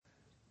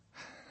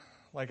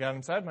like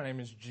Adam said, my name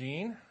is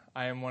Gene.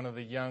 I am one of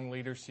the young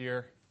leaders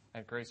here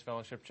at Grace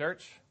Fellowship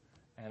Church,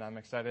 and I'm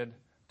excited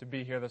to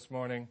be here this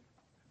morning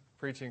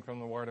preaching from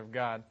the Word of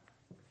God.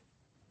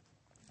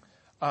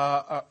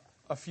 A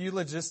few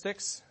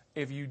logistics.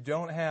 If you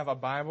don't have a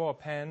Bible, a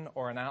pen,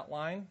 or an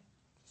outline,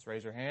 just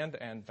raise your hand,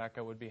 and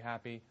Becca would be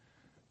happy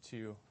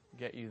to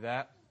get you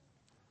that.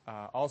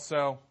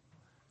 Also,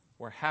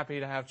 we're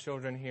happy to have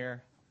children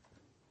here.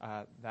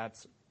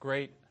 That's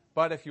great.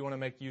 But if you want to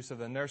make use of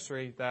the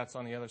nursery, that's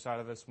on the other side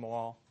of this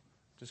wall.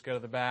 Just go to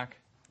the back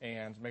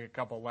and make a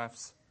couple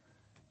lefts,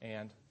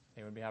 and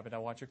they would be happy to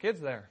watch your kids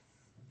there.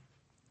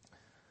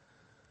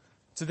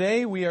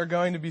 Today we are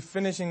going to be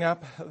finishing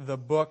up the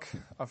book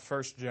of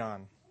 1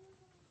 John.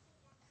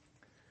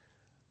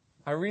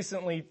 I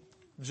recently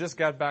just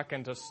got back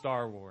into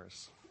Star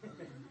Wars.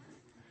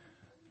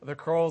 The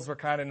Crowells were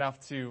kind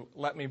enough to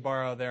let me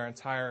borrow their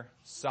entire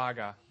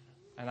saga,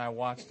 and I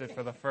watched it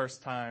for the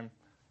first time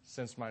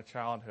since my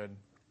childhood.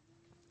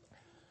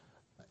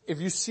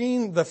 If you've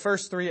seen the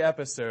first 3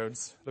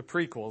 episodes, the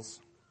prequels,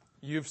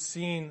 you've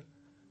seen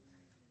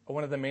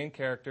one of the main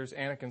characters,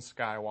 Anakin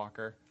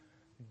Skywalker,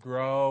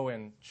 grow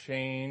and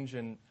change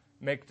and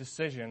make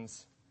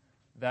decisions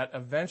that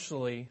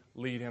eventually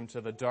lead him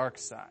to the dark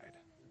side.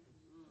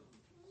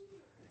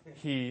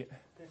 He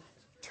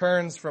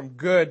turns from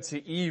good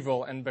to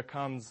evil and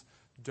becomes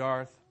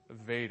Darth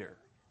Vader.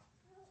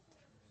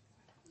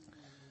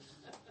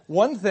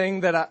 One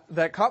thing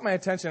that caught my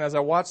attention as I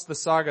watched the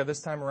saga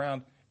this time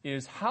around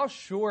is how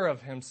sure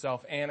of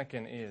himself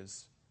Anakin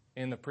is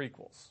in the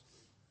prequels.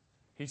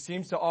 He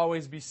seems to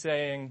always be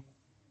saying,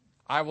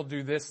 I will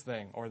do this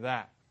thing or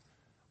that.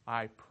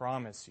 I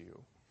promise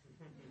you.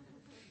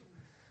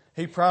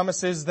 He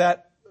promises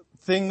that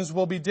things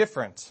will be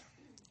different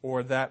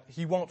or that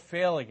he won't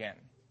fail again.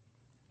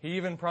 He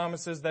even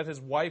promises that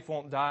his wife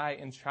won't die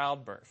in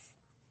childbirth.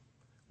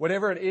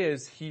 Whatever it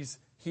is,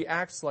 he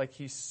acts like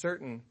he's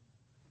certain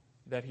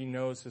that he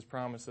knows his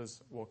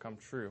promises will come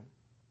true.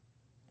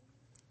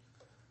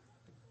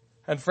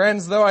 And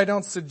friends, though I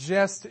don't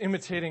suggest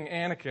imitating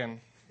Anakin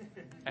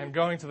and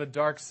going to the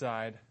dark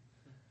side,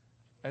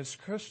 as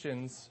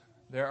Christians,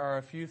 there are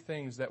a few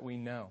things that we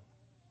know.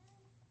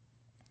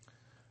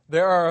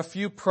 There are a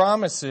few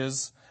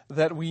promises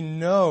that we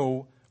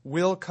know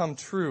will come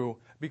true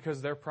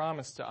because they're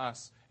promised to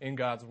us in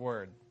God's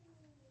Word.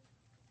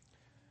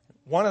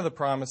 One of the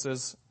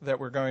promises that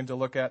we're going to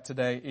look at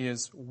today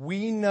is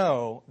we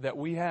know that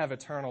we have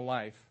eternal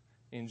life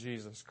in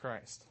Jesus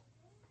Christ.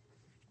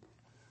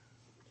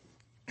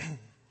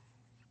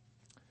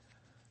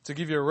 To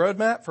give you a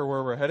roadmap for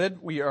where we're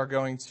headed, we are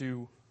going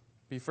to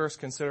be first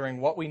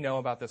considering what we know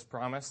about this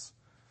promise,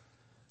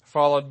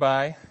 followed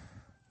by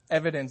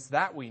evidence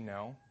that we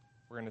know.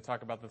 We're going to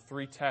talk about the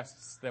 3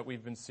 tests that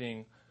we've been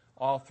seeing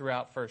all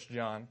throughout 1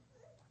 John.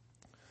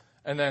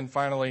 And then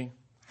finally,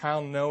 how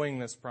knowing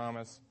this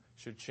promise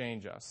should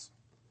change us.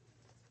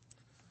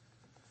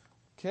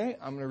 Okay,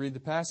 I'm going to read the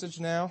passage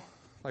now.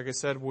 Like I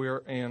said, we're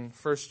in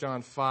 1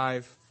 John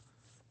 5,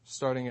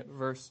 starting at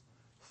verse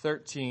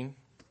 13.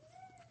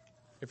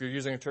 If you're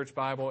using a church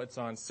Bible, it's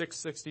on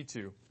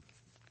 662.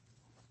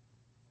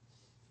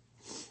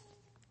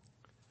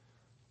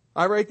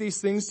 I write these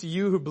things to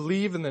you who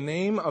believe in the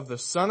name of the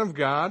Son of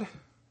God,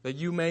 that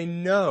you may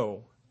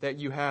know that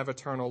you have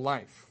eternal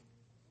life.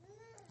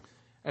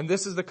 And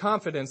this is the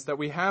confidence that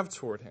we have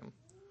toward him,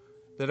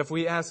 that if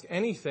we ask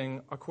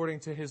anything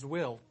according to his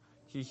will,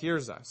 he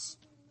hears us.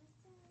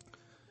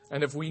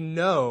 And if we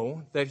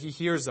know that he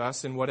hears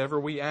us in whatever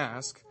we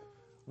ask,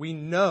 we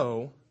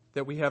know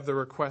that we have the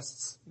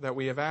requests that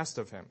we have asked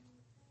of him.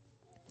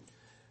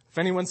 If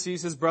anyone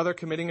sees his brother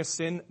committing a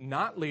sin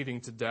not leading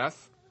to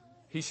death,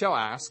 he shall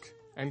ask,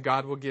 and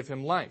God will give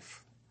him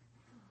life.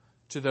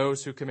 To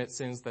those who commit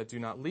sins that do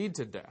not lead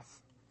to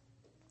death.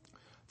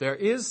 There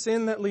is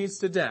sin that leads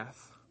to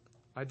death.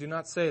 I do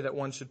not say that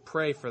one should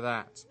pray for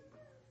that.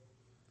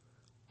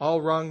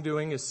 All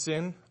wrongdoing is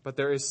sin, but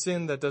there is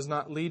sin that does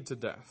not lead to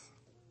death.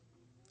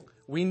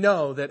 We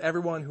know that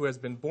everyone who has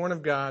been born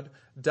of God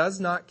does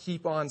not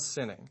keep on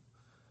sinning,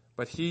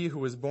 but he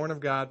who is born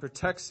of God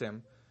protects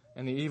him,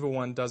 and the evil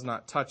one does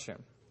not touch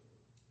him.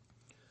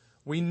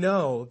 We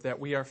know that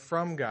we are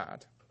from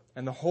God,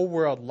 and the whole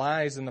world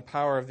lies in the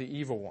power of the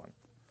evil one.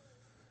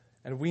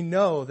 And we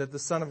know that the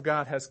Son of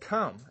God has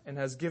come and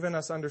has given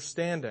us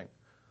understanding,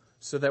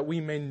 so that we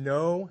may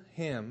know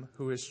him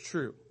who is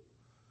true.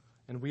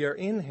 And we are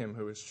in him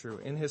who is true,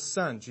 in his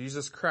Son,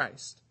 Jesus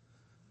Christ.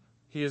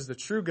 He is the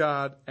true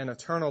God and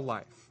eternal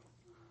life.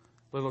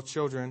 Little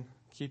children,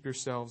 keep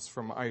yourselves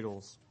from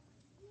idols.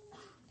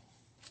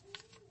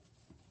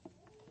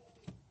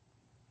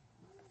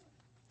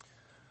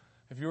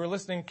 If you were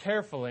listening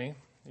carefully,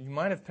 you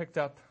might have picked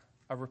up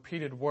a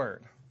repeated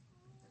word.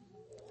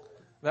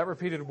 That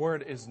repeated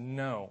word is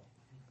know.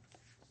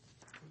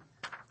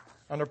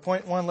 Under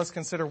point 1, let's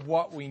consider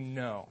what we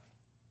know.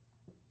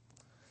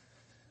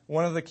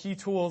 One of the key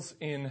tools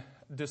in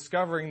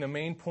discovering the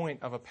main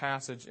point of a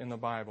passage in the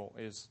Bible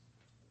is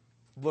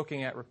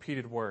looking at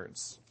repeated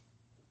words.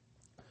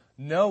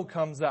 Know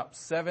comes up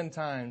 7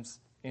 times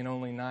in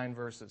only 9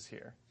 verses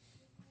here.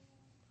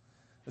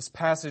 This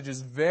passage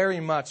is very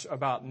much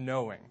about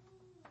knowing.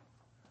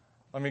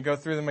 Let me go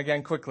through them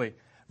again quickly.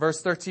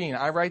 Verse 13,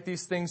 I write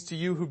these things to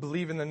you who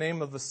believe in the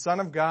name of the Son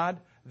of God,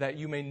 that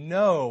you may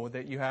know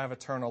that you have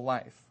eternal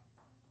life.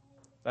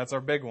 That's our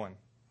big one.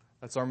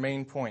 That's our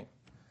main point.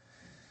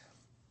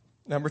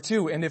 Number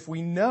 2, and if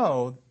we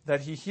know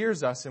that he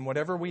hears us in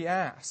whatever we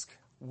ask,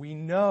 we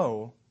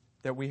know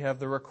that we have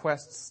the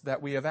requests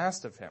that we have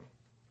asked of him.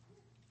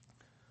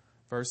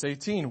 Verse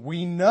 18,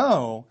 we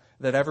know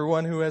that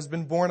everyone who has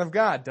been born of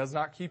God does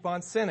not keep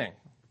on sinning.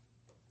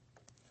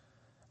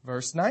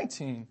 Verse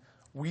 19,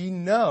 we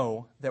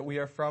know that we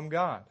are from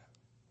God.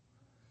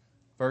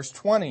 Verse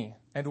 20,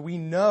 and we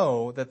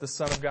know that the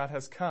Son of God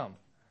has come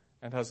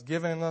and has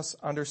given us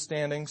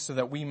understanding so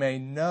that we may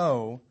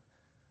know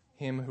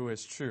him who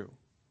is true.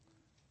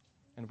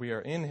 And we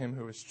are in him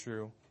who is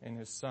true, in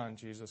his Son,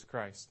 Jesus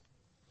Christ.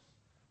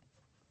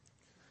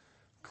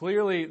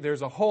 Clearly,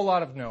 there's a whole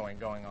lot of knowing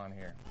going on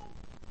here.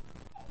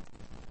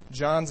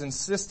 John's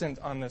insistent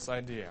on this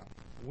idea.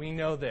 We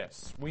know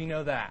this. We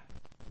know that.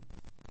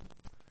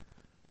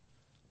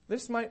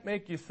 This might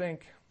make you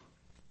think,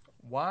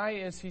 why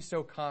is he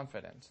so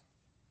confident?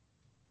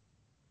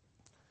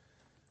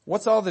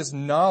 What's all this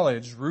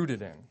knowledge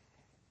rooted in?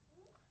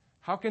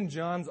 How can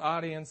John's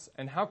audience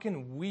and how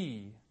can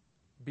we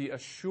be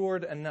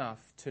assured enough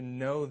to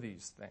know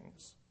these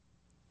things?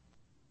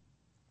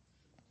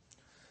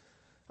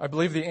 I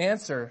believe the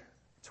answer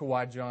to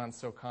why John's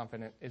so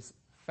confident is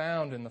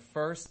found in the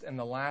first and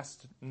the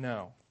last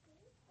no.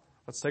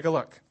 Let's take a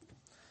look.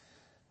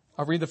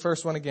 I'll read the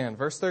first one again.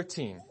 Verse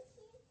 13.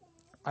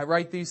 I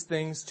write these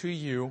things to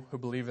you who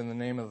believe in the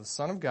name of the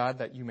Son of God,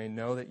 that you may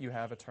know that you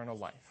have eternal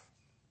life.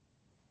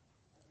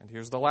 And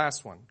here's the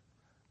last one.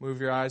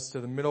 Move your eyes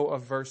to the middle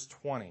of verse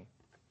 20.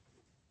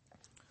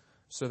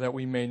 So that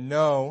we may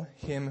know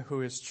him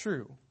who is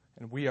true,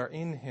 and we are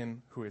in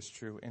him who is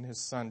true, in his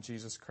Son,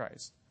 Jesus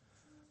Christ.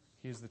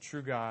 He is the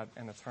true God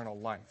and eternal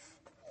life.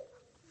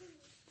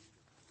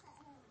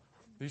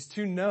 These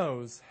 2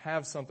 no's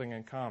have something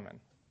in common.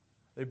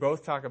 They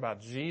both talk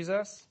about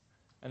Jesus,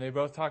 and they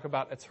both talk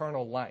about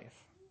eternal life.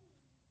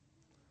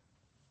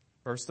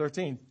 Verse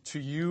 13, to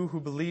you who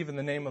believe in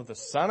the name of the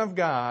Son of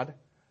God,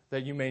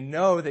 that you may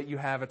know that you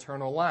have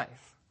eternal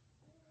life.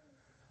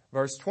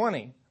 Verse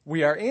 20,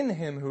 we are in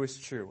him who is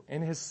true,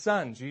 in his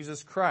Son,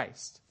 Jesus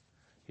Christ.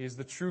 He is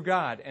the true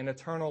God and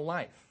eternal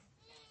life.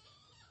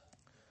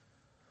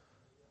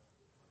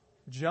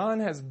 John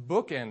has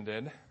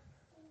bookended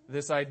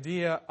this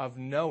idea of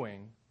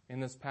knowing in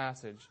this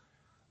passage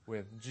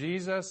with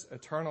Jesus,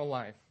 eternal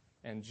life,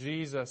 and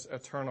Jesus,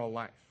 eternal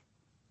life.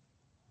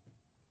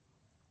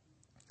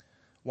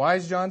 Why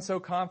is John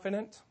so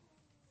confident?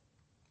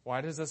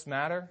 Why does this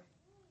matter?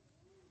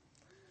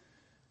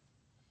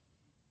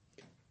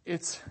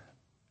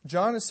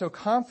 John is so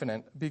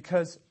confident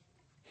because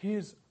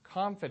his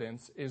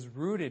confidence is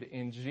rooted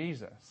in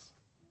Jesus.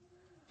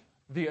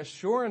 The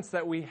assurance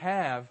that we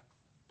have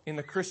in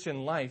the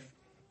Christian life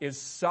is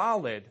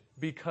solid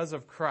because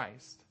of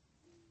Christ.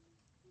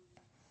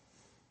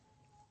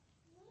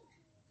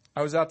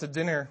 I was out to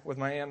dinner with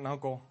my aunt and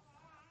uncle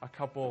a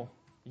couple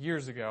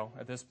years ago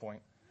at this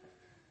point.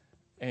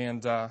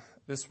 And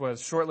this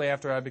was shortly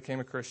after I became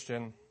a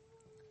Christian.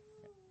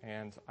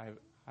 And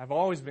I've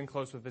always been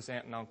close with this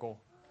aunt and uncle.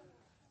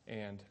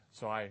 And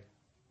so I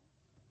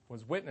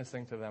was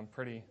witnessing to them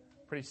pretty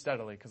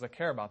steadily because I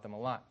care about them a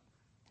lot.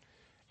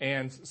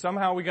 And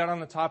somehow we got on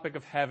the topic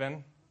of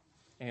heaven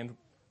and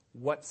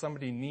what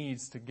somebody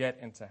needs to get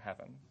into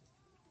heaven.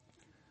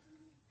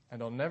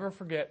 And I'll never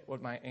forget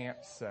what my aunt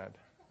said.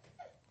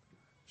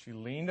 She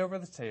leaned over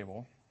the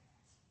table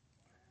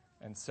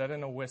and said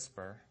in a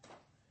whisper,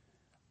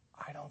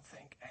 I don't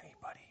think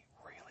anybody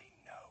really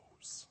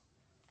knows.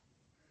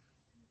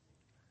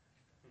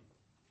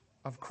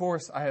 Of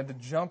course, I had to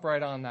jump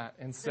right on that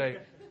and say,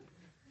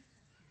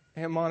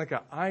 Aunt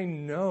Monica, I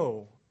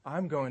know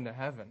I'm going to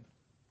heaven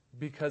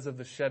because of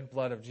the shed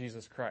blood of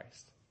Jesus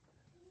Christ.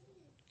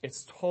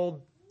 It's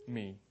told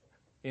me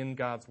in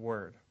God's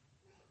Word.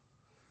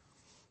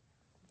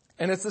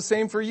 And it's the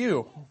same for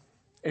you.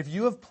 If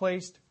you have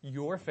placed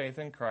your faith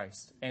in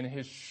Christ and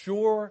his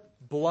sure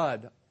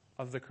blood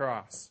of the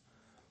cross,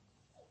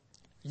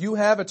 you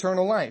have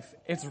eternal life.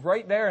 It's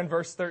right there in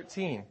verse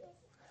 13.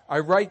 I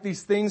write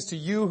these things to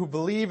you who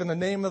believe in the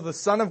name of the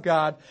Son of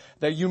God,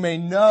 that you may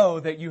know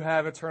that you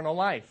have eternal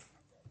life.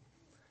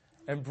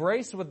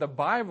 Embrace what the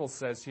Bible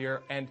says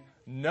here and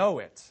know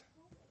it.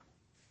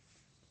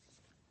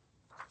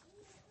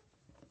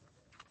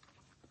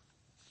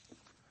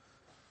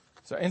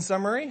 So in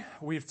summary,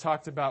 we've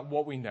talked about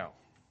what we know.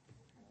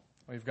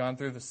 We've gone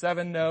through the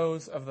 7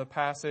 no's of the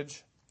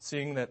passage,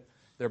 seeing that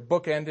they're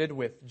bookended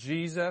with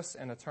Jesus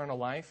and eternal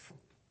life.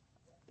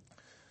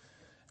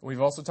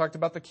 We've also talked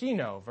about the key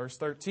no, verse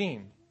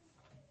 13.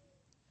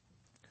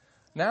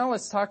 Now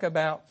let's talk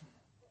about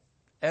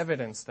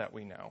evidence that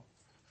we know.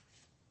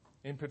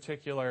 In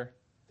particular,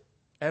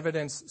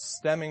 evidence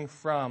stemming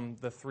from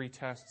the three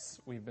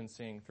tests we've been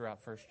seeing throughout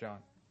 1 John.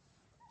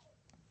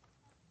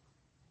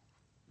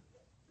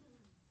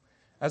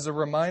 As a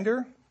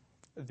reminder,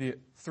 the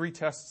three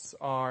tests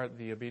are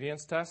the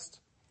obedience test,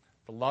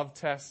 the love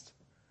test,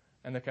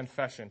 and the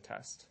confession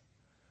test.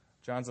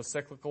 John's a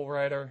cyclical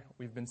writer.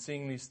 We've been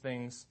seeing these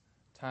things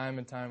time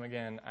and time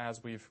again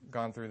as we've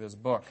gone through this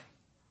book.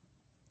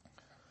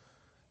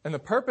 And the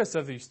purpose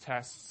of these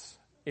tests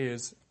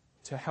is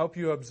to help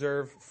you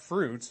observe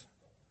fruit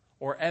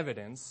or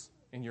evidence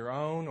in your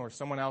own or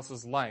someone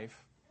else's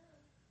life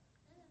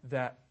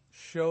that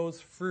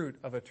shows fruit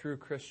of a true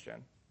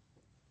Christian,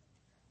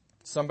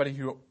 somebody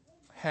who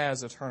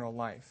has eternal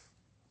life.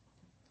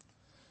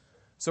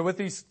 So with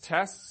these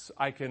tests,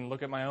 I can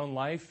look at my own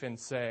life and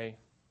say,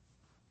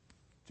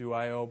 do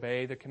I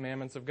obey the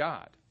commandments of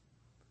God?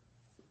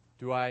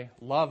 Do I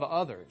love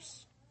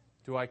others?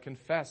 Do I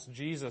confess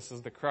Jesus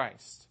as the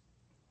Christ?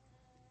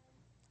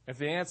 If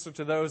the answer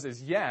to those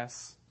is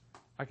yes,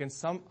 I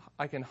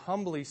can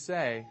humbly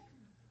say,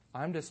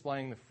 I'm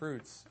displaying the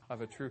fruits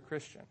of a true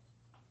Christian.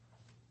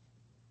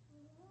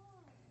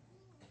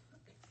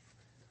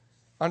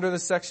 Under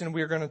this section,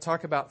 we are going to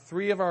talk about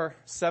 3 of our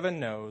 7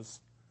 no's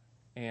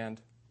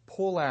and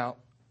pull out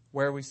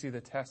where we see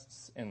the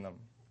tests in them.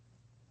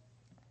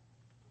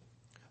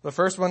 The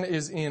first one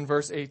is in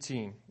verse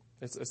 18.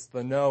 It's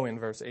the no in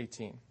verse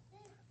 18.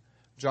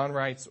 John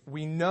writes,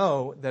 "We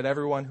know that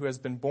everyone who has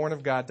been born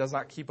of God does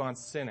not keep on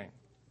sinning.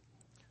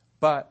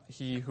 But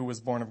he who was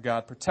born of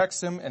God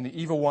protects him, and the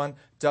evil one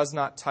does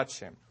not touch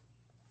him."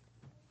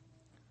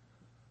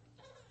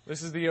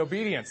 This is the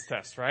obedience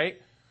test,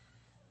 right?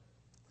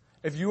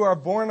 If you are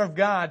born of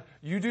God,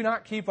 you do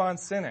not keep on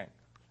sinning.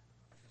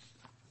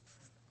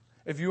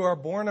 If you are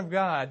born of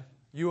God,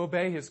 you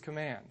obey his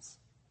commands.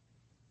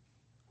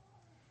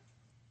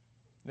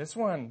 This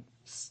one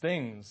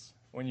stings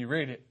when you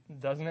read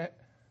it, doesn't it?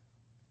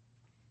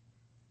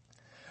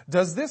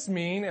 Does this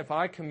mean if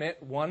I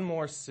commit one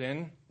more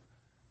sin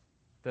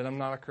that I'm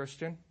not a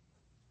Christian?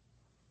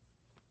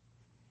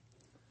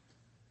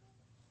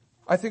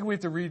 I think we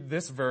have to read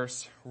this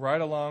verse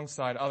right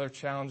alongside other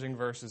challenging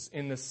verses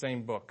in this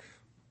same book,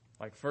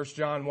 like 1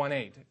 John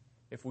 1:8.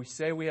 If we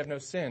say we have no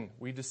sin,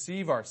 we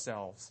deceive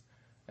ourselves,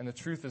 and the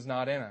truth is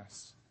not in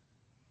us.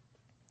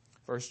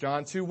 1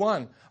 John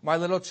 2:1, "My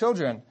little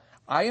children,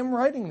 I am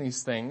writing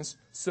these things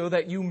so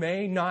that you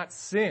may not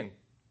sin.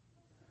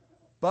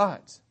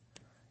 But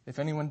if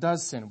anyone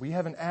does sin, we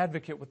have an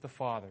advocate with the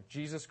Father,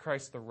 Jesus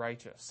Christ the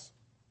righteous."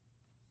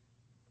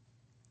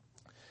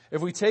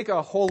 If we take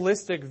a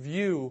holistic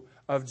view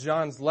of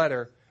John's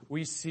letter,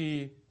 we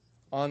see,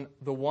 on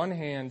the one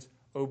hand,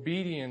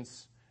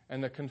 obedience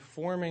and the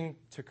conforming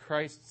to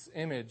Christ's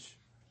image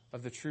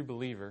of the true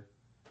believer.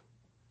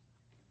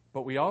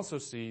 But we also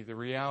see the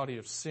reality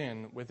of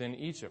sin within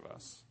each of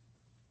us,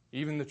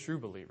 even the true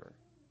believer.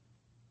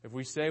 If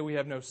we say we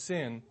have no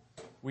sin,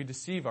 we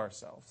deceive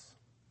ourselves.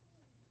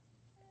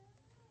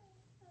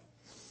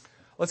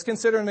 Let's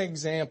consider an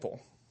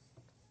example.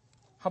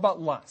 How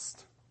about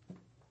lust?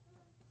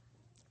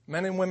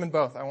 Men and women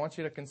both, I want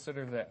you to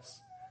consider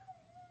this.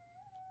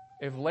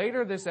 If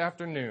later this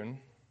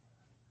afternoon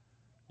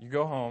you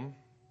go home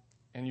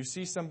and you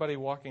see somebody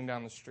walking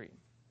down the street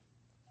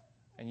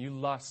and you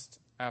lust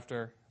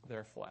after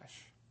their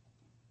flesh,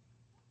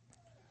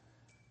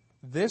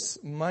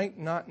 this might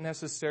not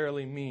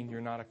necessarily mean you're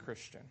not a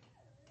Christian.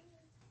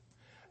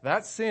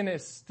 That sin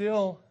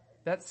still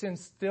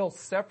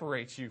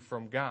separates you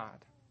from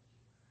God.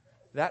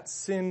 That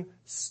sin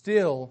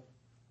still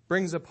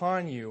brings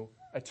upon you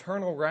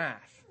eternal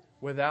wrath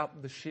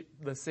without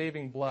the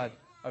saving blood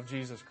of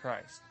Jesus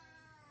Christ.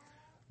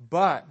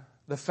 But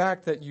the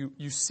fact that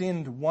you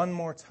sinned one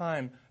more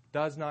time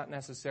does not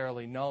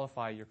necessarily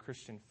nullify your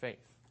Christian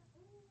faith.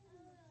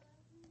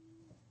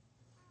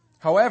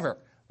 However,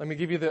 let me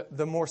give you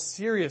the more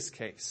serious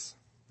case.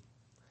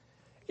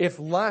 If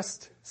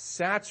lust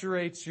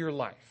saturates your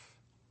life,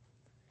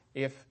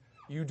 if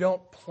you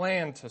don't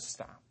plan to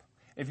stop,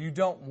 if you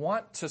don't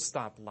want to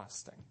stop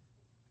lusting,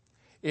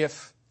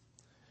 if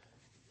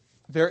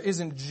there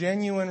isn't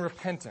genuine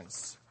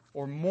repentance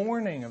or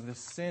mourning of the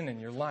sin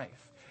in your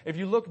life, if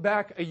you look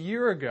back a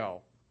year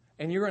ago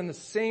and you're in the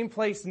same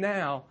place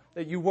now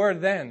that you were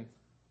then,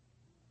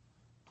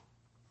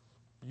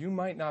 you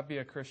might not be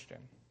a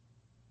Christian.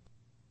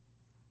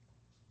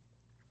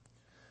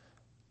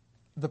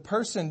 The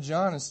person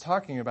John is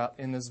talking about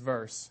in this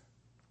verse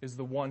is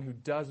the one who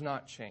does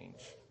not change,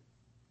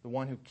 the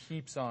one who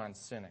keeps on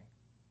sinning.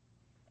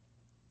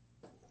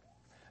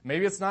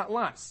 Maybe it's not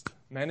lust.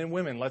 Men and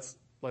women, let's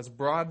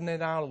broaden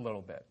it out a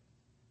little bit.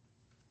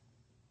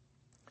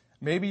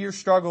 Maybe your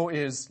struggle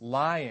is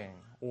lying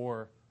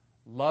or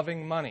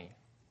loving money.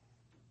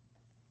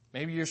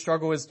 Maybe your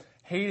struggle is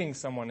hating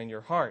someone in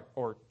your heart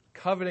or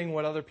coveting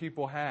what other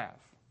people have.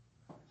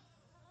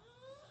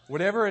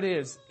 Whatever it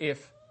is,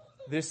 if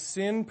this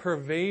sin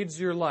pervades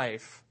your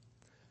life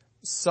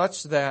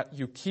such that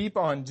you keep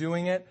on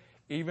doing it,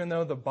 even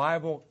though the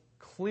Bible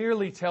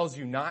clearly tells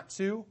you not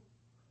to,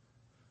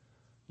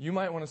 you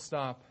might want to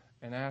stop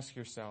and ask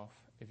yourself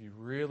if you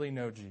really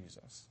know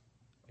Jesus,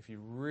 if you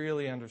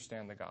really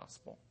understand the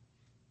gospel.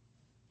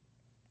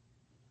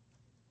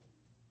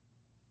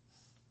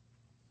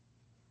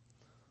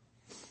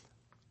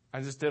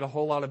 I just did a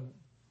whole lot of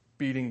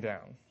beating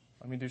down.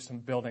 Let me do some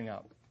building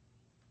up.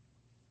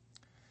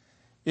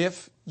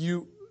 If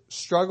you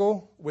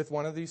struggle with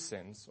one of these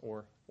sins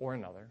or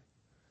another,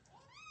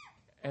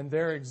 and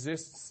there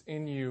exists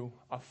in you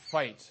a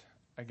fight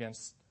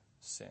against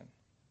sin,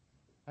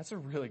 that's a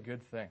really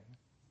good thing.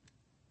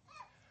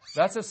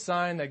 That's a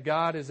sign that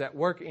God is at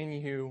work in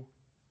you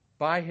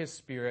by His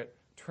Spirit,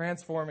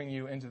 transforming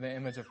you into the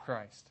image of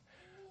Christ.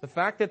 The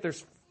fact that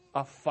there's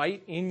a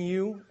fight in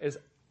you is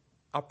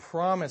a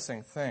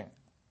promising thing.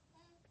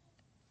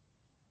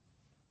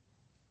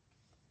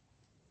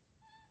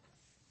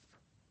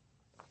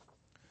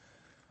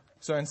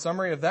 So in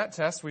summary of that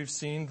test, we've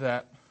seen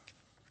that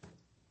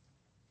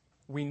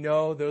we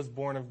know those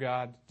born of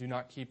God do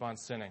not keep on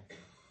sinning.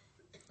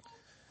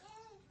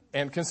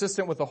 And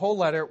consistent with the whole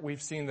letter,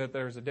 we've seen that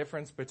there's a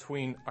difference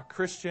between a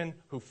Christian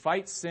who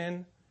fights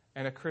sin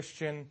and a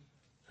Christian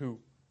who,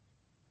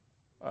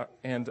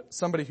 and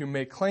somebody who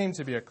may claim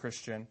to be a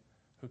Christian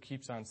who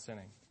keeps on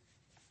sinning.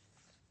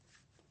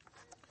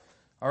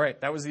 All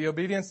right, that was the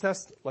obedience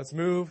test. Let's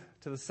move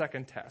to the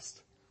second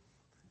test.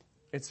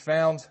 It's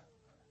found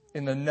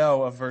in the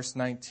no of verse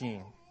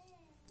 19.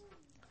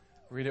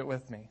 Read it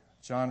with me.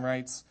 John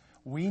writes,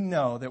 "We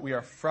know that we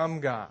are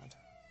from God,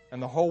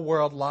 and the whole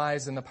world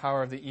lies in the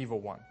power of the evil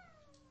one."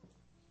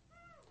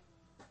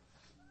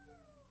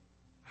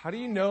 How do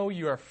you know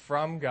you are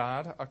from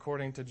God,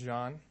 according to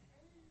John?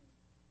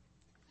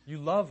 You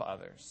love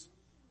others.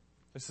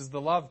 This is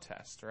the love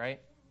test,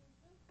 right?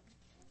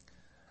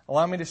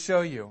 Allow me to show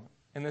you.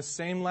 In this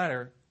same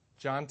letter,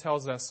 John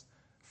tells us,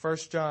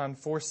 1 John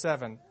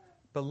 4:7,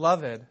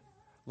 "Beloved,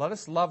 let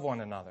us love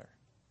one another,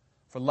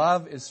 for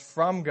love is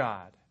from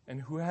God,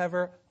 and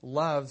whoever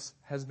loves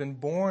has been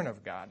born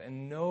of God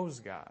and knows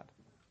God."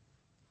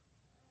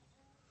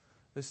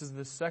 This is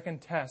the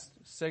second test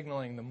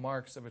signaling the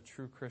marks of a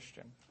true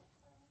Christian.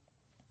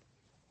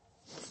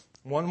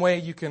 One way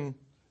you can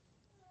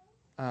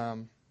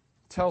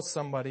tell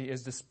somebody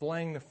is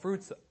displaying the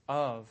fruits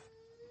of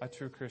a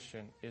true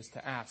Christian is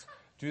to ask,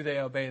 do they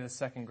obey the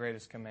second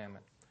greatest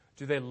commandment?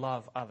 Do they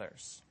love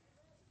others?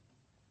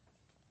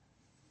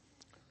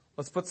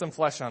 Let's put some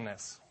flesh on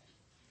this.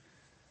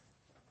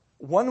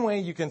 One way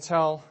you can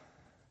tell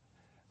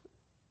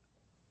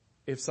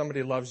if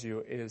somebody loves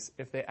you is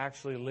if they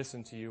actually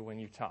listen to you when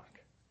you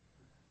talk.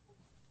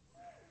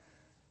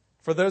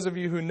 For those of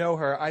you who know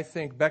her, I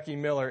think Becky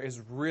Miller is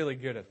really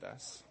good at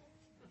this.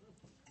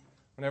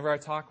 Whenever I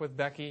talk with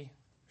Becky,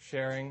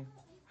 sharing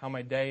how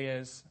my day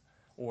is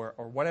or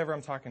whatever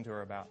I'm talking to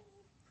her about,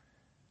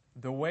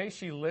 the way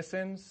she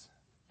listens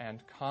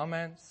and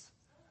comments,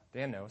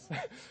 Dan knows,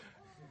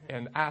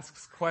 and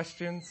asks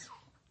questions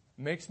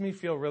makes me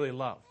feel really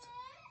loved.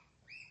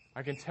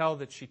 I can tell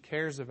that she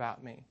cares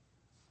about me,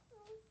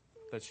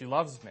 that she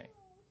loves me.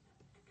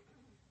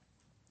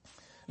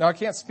 Now, I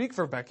can't speak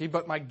for Becky,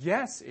 but my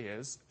guess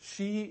is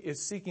she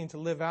is seeking to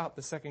live out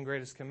the second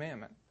greatest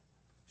commandment.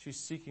 She's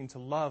seeking to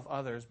love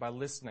others by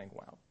listening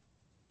well.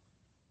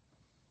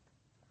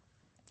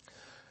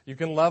 You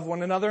can love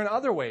one another in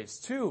other ways,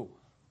 too.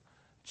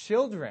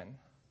 Children,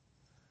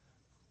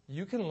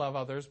 you can love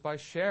others by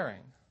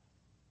sharing.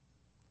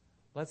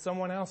 Let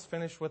someone else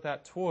finish with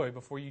that toy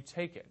before you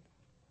take it.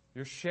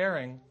 Your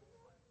sharing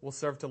will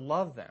serve to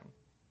love them.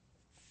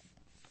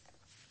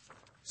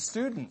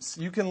 Students,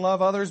 you can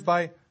love others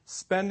by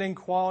spending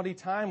quality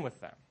time with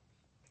them,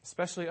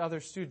 especially other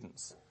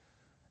students.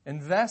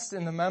 Invest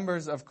in the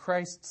members of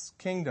Christ's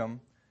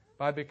kingdom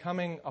by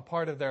becoming a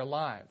part of their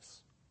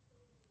lives.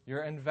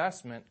 Your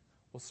investment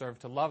will serve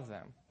to love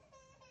them.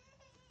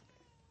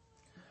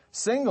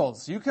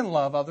 Singles, you can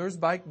love others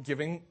by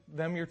giving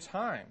them your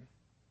time.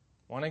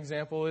 One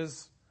example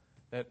is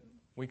that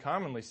we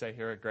commonly say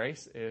here at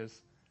Grace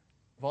is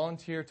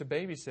volunteer to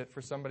babysit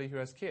for somebody who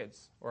has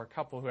kids or a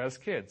couple who has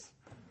kids.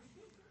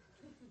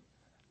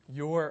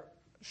 Your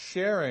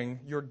sharing,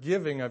 your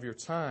giving of your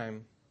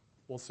time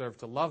will serve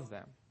to love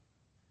them.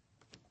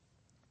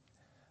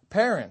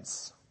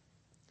 Parents,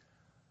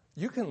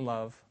 you can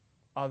love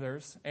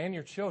others and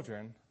your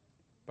children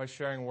by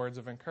sharing words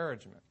of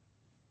encouragement.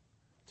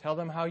 Tell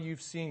them how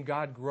you've seen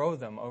God grow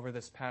them over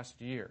this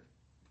past year.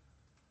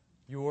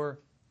 Your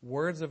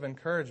words of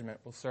encouragement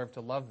will serve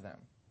to love them.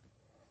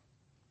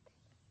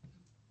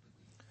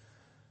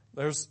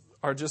 There's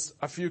are just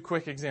a few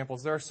quick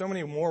examples. There are so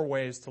many more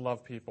ways to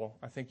love people.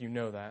 I think you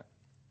know that.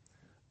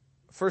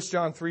 1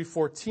 John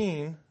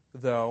 3:14,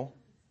 though,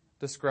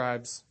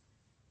 describes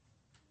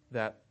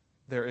that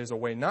there is a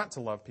way not to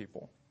love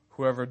people.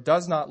 Whoever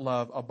does not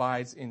love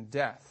abides in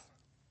death.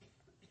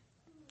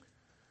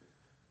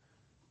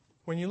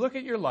 When you look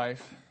at your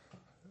life,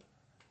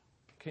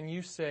 can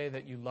you say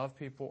that you love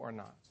people or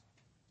not?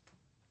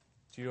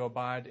 Do you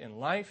abide in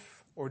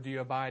life or do you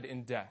abide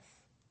in death?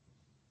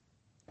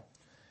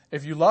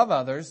 If you love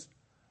others,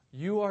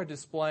 you are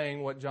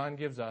displaying what John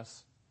gives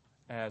us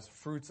as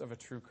fruits of a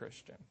true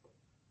Christian.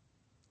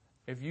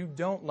 If you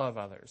don't love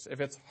others,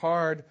 if it's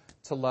hard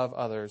to love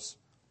others,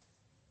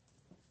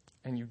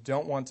 and you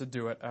don't want to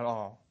do it at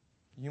all,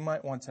 you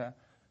might want to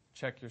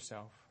check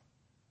yourself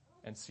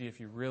and see if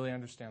you really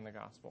understand the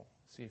gospel.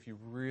 See if you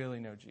really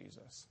know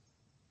Jesus.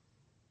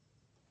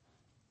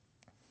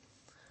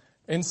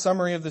 In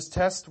summary of this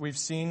test, we've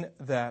seen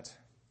that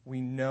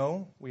we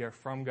know we are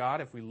from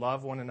God if we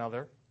love one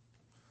another.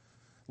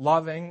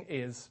 Loving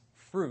is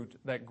fruit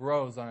that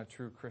grows on a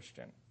true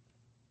Christian.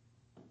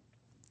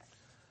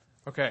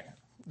 Okay,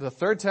 the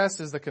third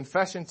test is the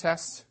confession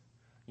test.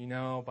 You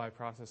know, by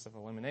process of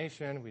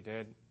elimination, we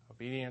did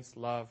obedience,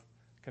 love,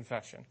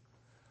 confession.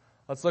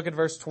 Let's look at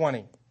verse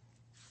 20.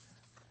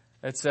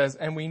 It says,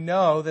 "And we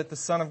know that the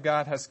Son of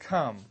God has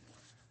come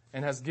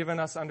and has given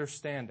us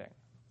understanding."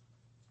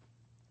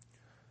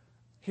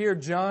 Here,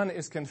 John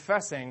is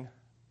confessing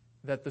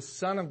that the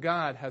Son of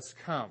God has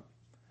come.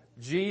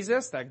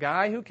 Jesus, that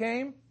guy who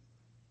came,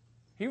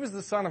 he was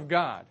the Son of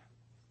God.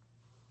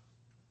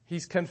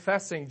 He's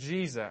confessing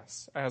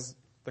Jesus as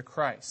the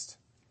Christ.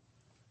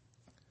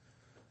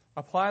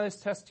 Apply this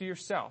test to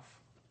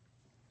yourself.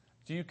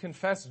 Do you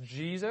confess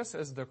Jesus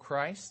as the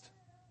Christ?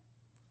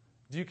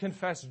 Do you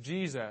confess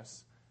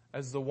Jesus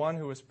as the one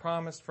who was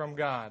promised from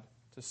God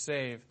to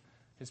save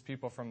his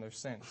people from their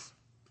sins?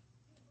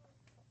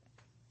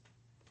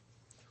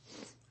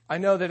 I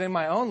know that in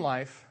my own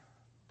life,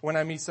 when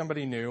I meet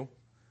somebody new,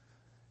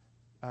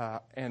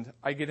 and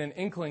I get an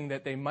inkling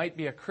that they might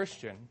be a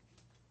Christian,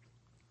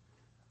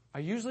 I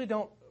usually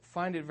don't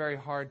find it very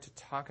hard to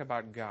talk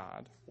about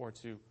God or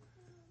to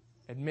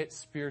admit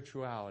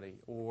spirituality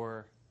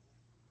or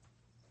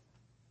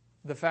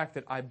the fact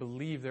that I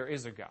believe there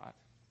is a God.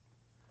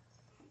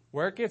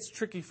 Where it gets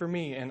tricky for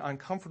me and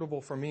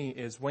uncomfortable for me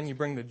is when you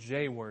bring the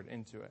J word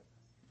into it.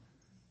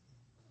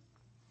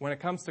 When it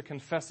comes to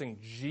confessing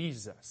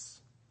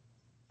Jesus,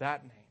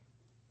 that name.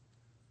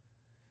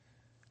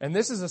 And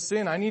this is a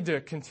sin I need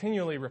to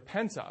continually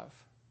repent of.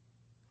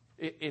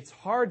 It's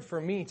hard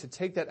for me to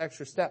take that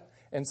extra step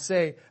and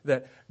say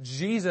that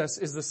Jesus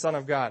is the Son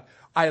of God.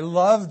 I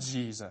love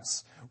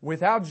Jesus.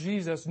 Without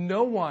Jesus,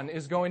 no one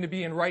is going to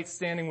be in right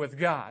standing with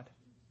God.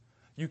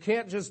 You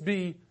can't just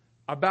be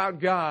about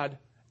God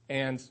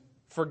and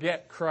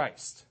forget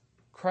Christ.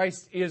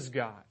 Christ is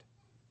God.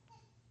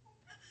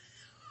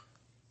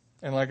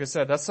 And like I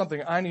said, that's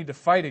something I need to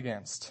fight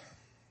against.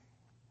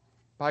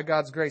 By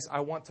God's grace,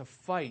 I want to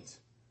fight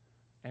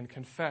and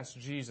confess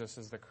Jesus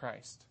as the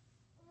Christ.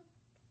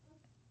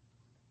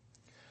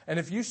 And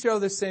if you show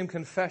this same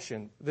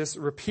confession, this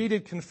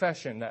repeated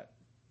confession that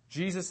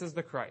Jesus is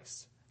the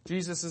Christ,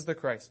 Jesus is the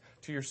Christ,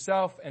 to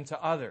yourself and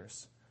to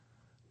others,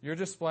 you're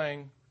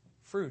displaying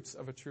fruits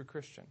of a true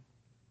Christian.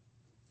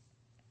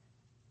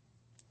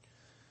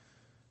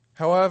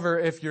 However,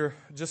 if you're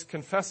just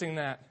confessing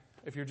that,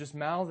 if you're just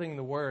mouthing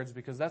the words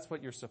because that's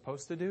what you're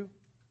supposed to do,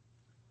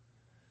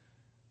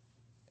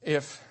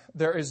 if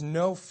there is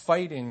no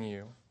fight in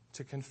you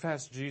to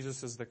confess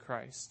Jesus as the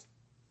Christ,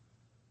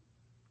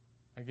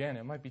 again,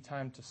 it might be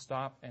time to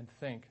stop and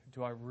think,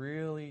 do I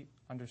really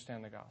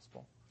understand the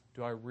gospel?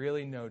 Do I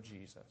really know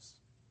Jesus?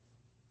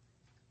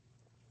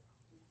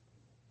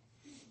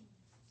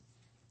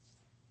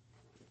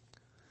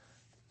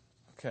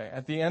 Okay,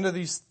 at the end of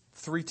these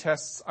 3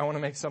 tests, I want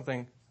to make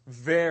something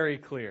very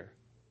clear.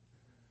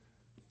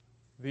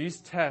 These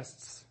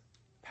tests,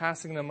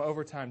 passing them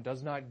over time,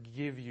 does not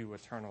give you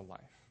eternal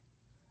life.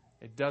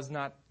 It does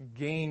not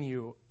gain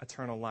you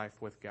eternal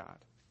life with God.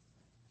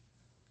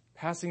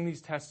 Passing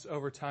these tests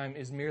over time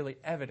is merely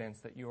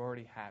evidence that you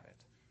already have it.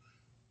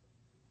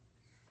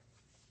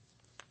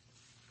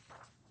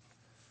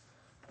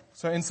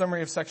 So in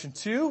summary of section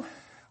 2,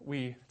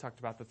 we talked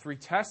about the 3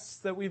 tests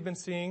that we've been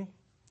seeing,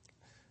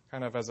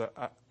 kind of as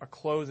a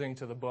closing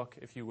to the book,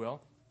 if you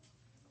will.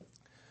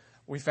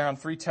 We found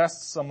 3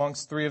 tests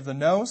amongst 3 of the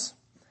no's.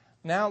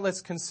 Now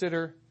let's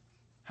consider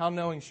how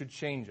knowing should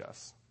change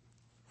us.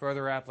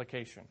 Further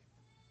application.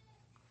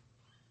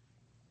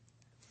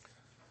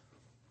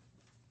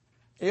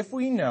 If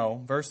we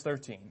know, verse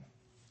 13,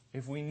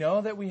 if we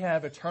know that we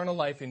have eternal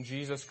life in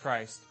Jesus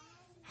Christ,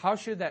 how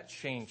should that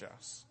change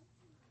us?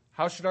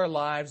 How should our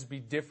lives be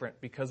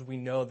different because we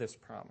know this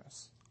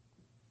promise?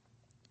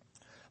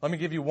 Let me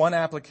give you one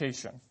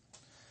application.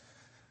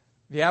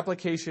 The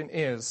application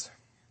is,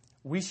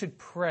 we should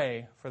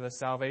pray for the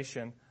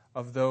salvation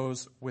of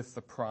those with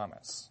the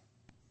promise.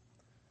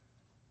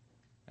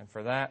 And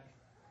for that,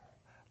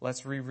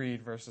 let's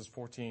reread verses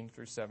 14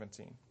 through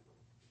 17.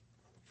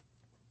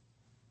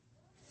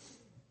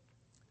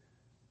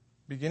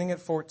 Beginning at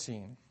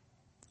 14,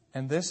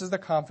 and this is the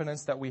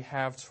confidence that we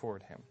have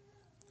toward him,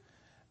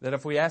 that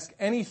if we ask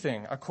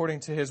anything according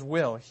to his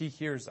will, he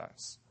hears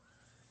us.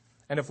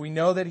 And if we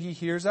know that he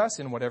hears us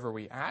in whatever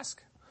we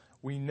ask,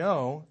 we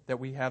know that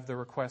we have the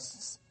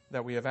requests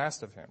that we have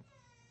asked of him.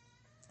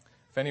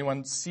 If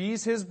anyone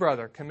sees his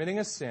brother committing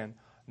a sin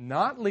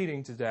not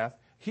leading to death,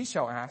 he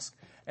shall ask,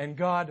 and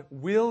God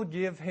will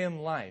give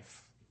him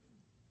life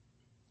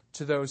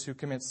to those who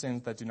commit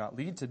sins that do not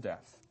lead to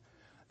death.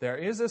 There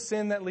is a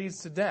sin that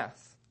leads to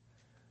death.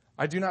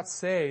 I do not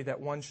say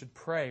that one should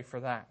pray for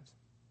that.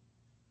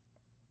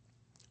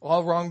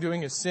 All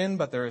wrongdoing is sin,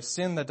 but there is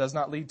sin that does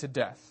not lead to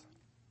death.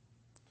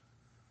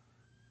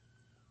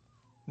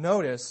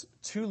 Notice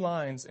 2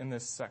 lines in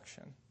this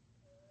section.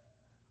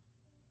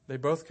 They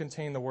both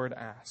contain the word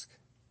ask.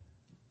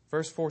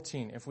 Verse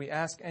 14, if we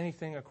ask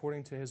anything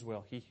according to his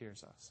will, he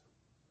hears us.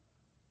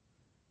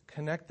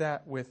 Connect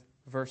that with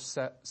verse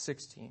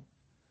 16.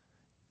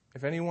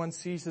 If anyone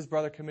sees his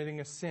brother committing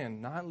a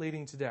sin not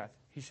leading to death,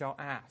 he shall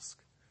ask.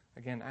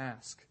 Again,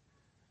 ask.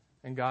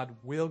 And God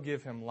will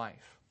give him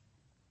life.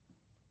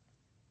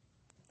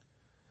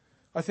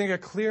 I think a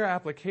clear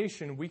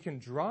application we can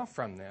draw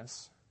from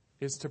this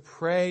is to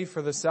pray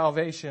for the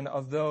salvation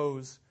of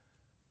those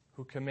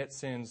who commit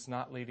sins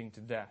not leading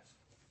to death.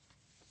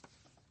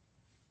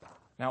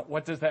 Now,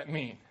 what does that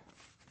mean?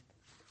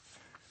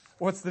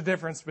 What's the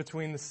difference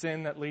between the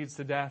sin that leads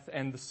to death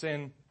and the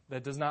sin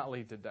that does not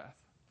lead to death?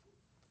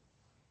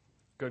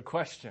 Good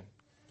question.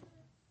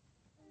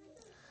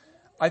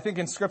 I think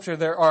in Scripture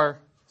there are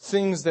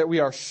things that we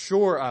are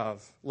sure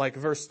of, like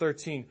verse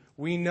 13.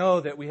 We know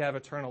that we have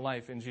eternal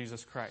life in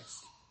Jesus Christ.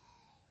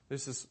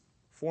 This is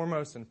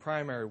foremost and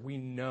primary. We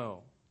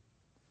know.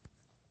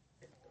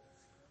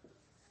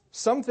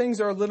 Some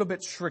things are a little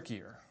bit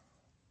trickier,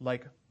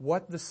 like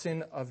what the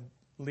sin of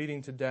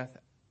leading to death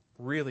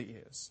really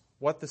is,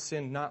 what the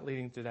sin not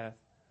leading to death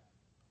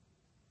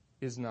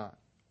is not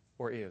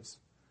or is.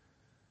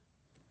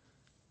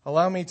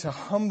 Allow me to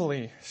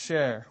humbly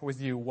share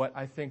with you what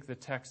I think the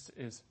text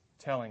is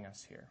telling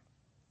us here.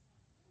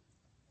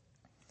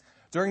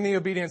 During the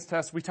obedience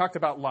test, we talked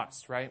about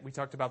lust, right? We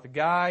talked about the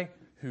guy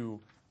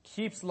who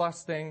keeps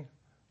lusting.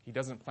 He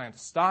doesn't plan to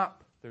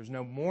stop. There's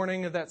no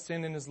mourning of that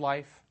sin in his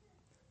life,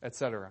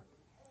 etc.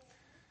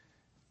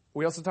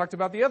 We also talked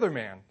about the other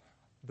man,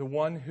 the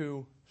one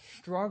who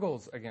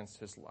struggles against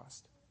his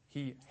lust.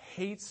 He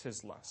hates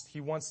his lust. He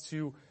wants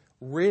to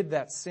rid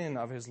that sin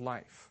of his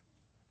life.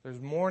 There's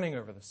mourning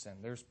over the sin.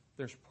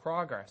 There's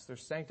progress.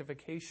 There's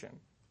sanctification.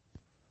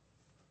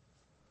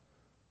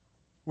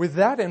 With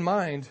that in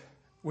mind,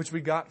 which we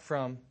got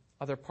from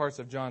other parts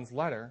of John's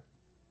letter,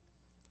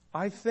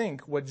 I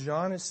think what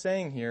John is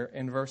saying here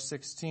in verse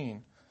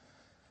 16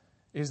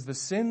 is the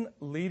sin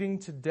leading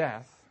to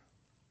death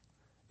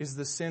is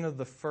the sin of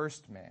the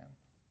first man.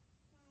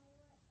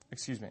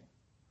 Excuse me.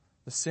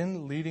 The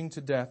sin leading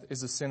to death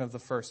is the sin of the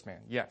first man.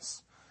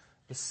 Yes.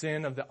 The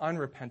sin of the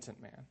unrepentant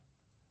man.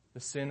 The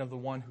sin of the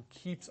one who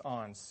keeps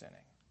on sinning.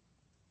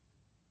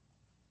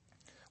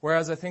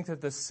 Whereas I think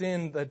that the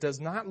sin that does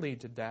not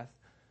lead to death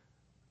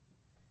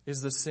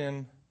is the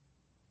sin...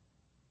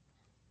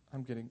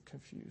 I'm getting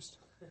confused.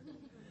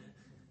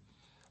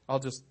 I'll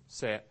just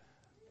say it.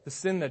 The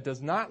sin that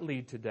does not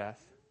lead to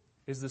death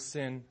is the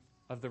sin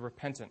of the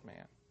repentant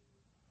man.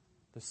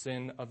 The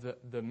sin of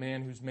the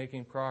man who's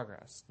making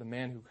progress. The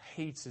man who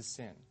hates his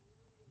sin.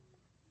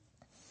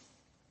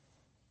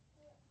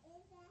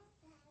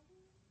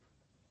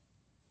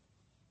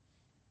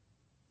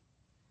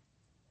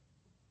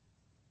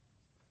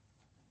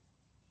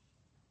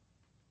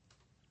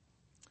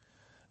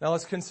 Now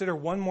let's consider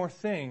one more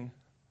thing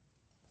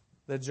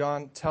that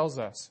John tells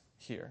us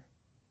here.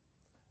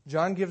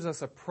 John gives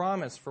us a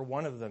promise for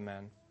one of the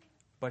men,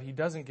 but he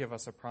doesn't give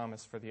us a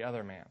promise for the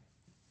other man.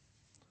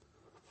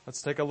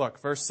 Let's take a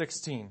look. Verse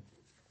 16.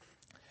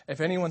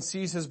 If anyone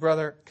sees his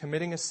brother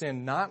committing a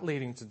sin not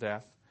leading to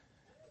death,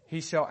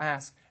 he shall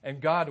ask, and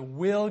God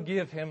will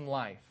give him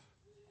life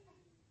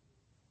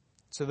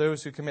to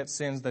those who commit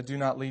sins that do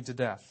not lead to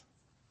death.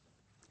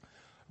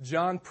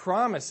 John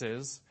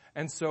promises,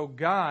 and so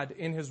God,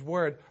 in his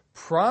word,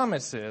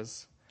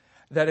 promises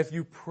that if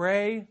you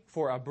pray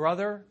for a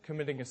brother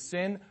committing a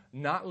sin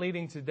not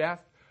leading to death,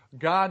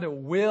 God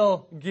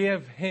will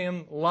give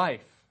him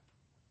life.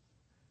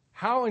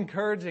 How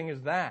encouraging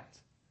is that?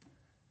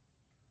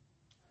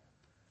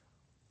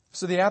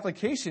 So the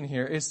application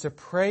here is to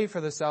pray for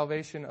the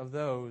salvation of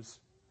those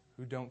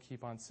who don't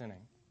keep on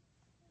sinning.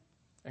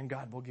 And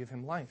God will give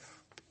him life.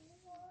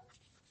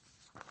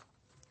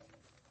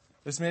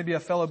 This may be a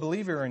fellow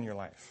believer in your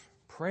life.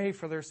 Pray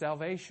for their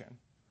salvation.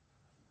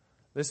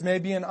 This may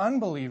be an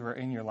unbeliever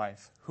in your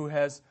life who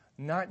has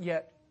not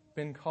yet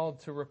been called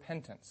to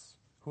repentance,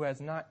 who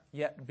has not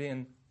yet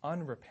been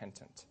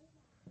unrepentant.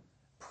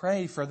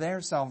 Pray for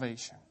their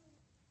salvation.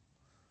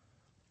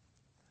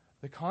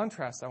 The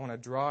contrast I want to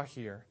draw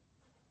here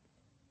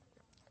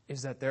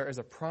is that there is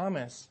a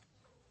promise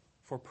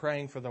for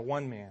praying for the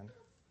one man,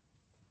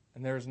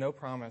 and there is no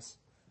promise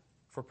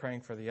for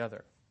praying for the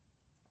other.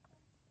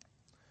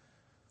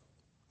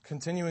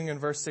 Continuing in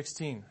verse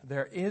 16,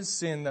 there is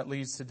sin that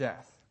leads to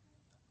death.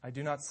 I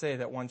do not say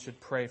that one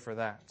should pray for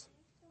that.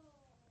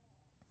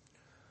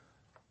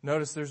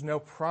 Notice there's no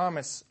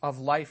promise of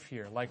life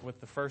here, like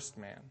with the first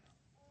man.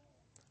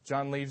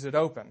 John leaves it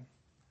open.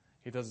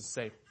 He doesn't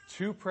say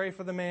to pray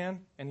for the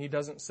man, and he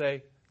doesn't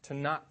say to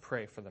not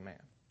pray for the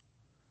man.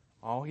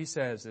 All he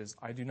says is,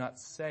 I do not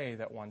say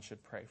that one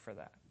should pray for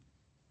that.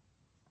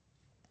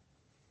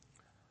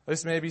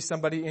 This may be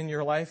somebody in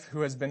your life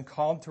who has been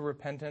called to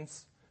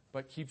repentance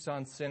but keeps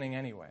on sinning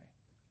anyway.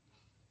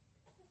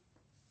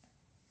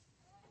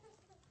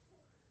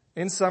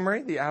 In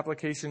summary, the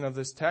application of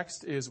this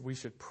text is we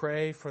should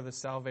pray for the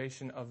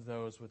salvation of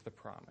those with the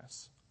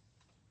promise.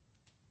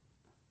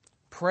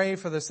 Pray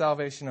for the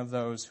salvation of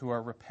those who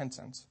are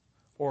repentant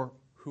or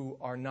who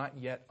are not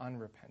yet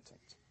unrepentant.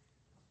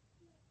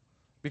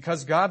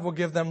 Because God will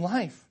give them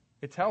life,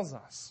 it tells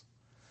us.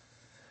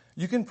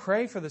 You can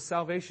pray for the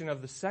salvation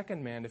of the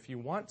second man if you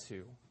want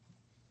to,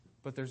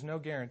 but there's no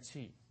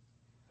guarantee.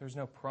 There's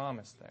no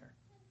promise there.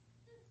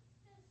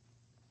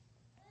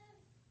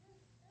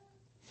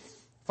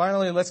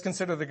 Finally, let's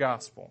consider the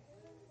gospel.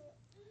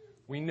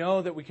 We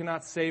know that we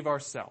cannot save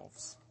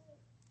ourselves.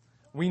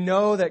 We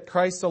know that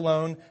Christ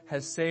alone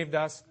has saved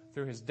us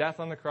through his death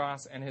on the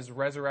cross and his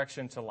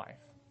resurrection to life.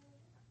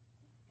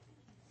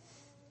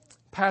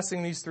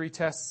 Passing these three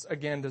tests,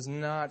 again, does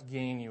not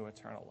gain you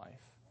eternal life.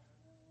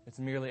 It's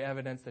merely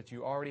evidence that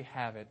you already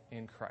have it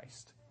in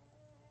Christ.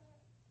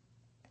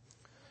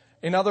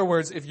 In other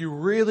words, if you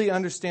really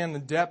understand the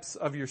depths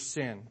of your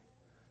sin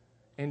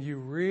and you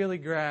really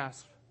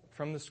grasp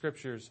from the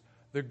Scriptures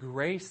the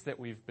grace that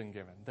we've been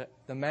given,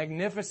 the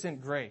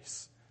magnificent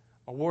grace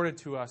awarded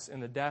to us in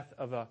the death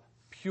of a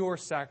pure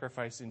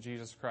sacrifice in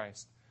Jesus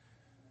Christ,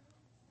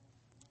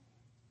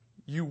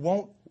 you'll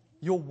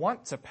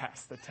want to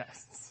pass the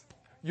tests.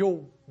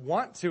 You'll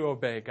want to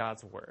obey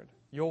God's word.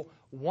 You'll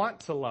want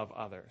to love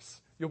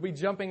others. You'll be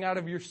jumping out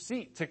of your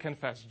seat to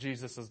confess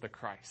Jesus as the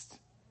Christ.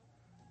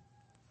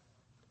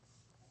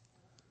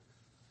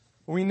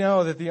 We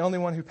know that the only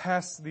one who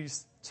passed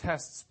these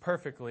tests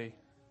perfectly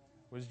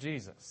was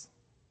Jesus.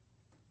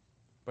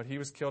 But he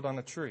was killed on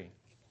a tree,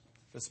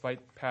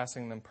 despite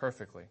passing them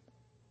perfectly.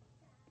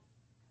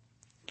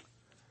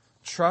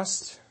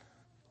 Trust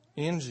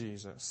in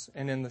Jesus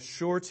and in the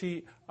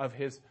surety of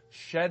his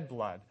shed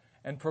blood,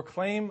 and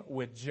proclaim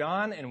with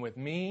John and with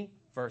me,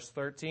 verse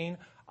 13,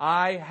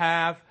 I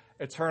have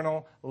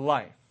eternal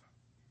life.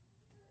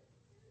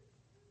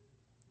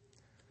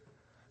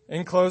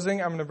 In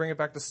closing, I'm going to bring it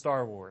back to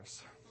Star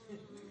Wars.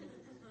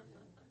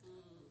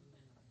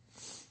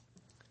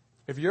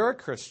 If you're a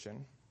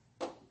Christian,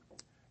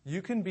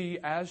 you can be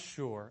as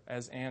sure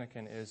as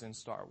Anakin is in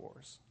Star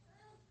Wars.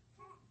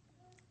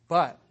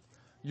 But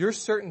your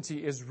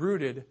certainty is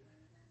rooted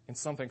in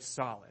something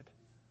solid.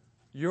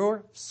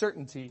 Your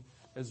certainty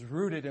is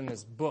rooted in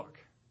this book,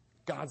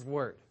 God's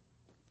Word.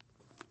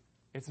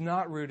 It's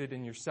not rooted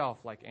in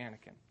yourself like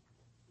Anakin.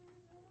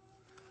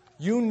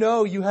 You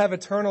know you have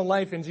eternal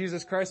life in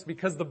Jesus Christ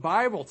because the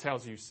Bible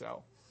tells you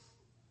so.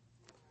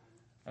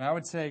 And I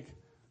would take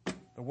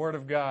the Word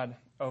of God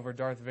over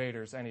Darth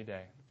Vader's any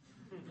day.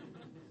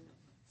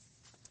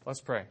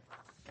 Let's pray.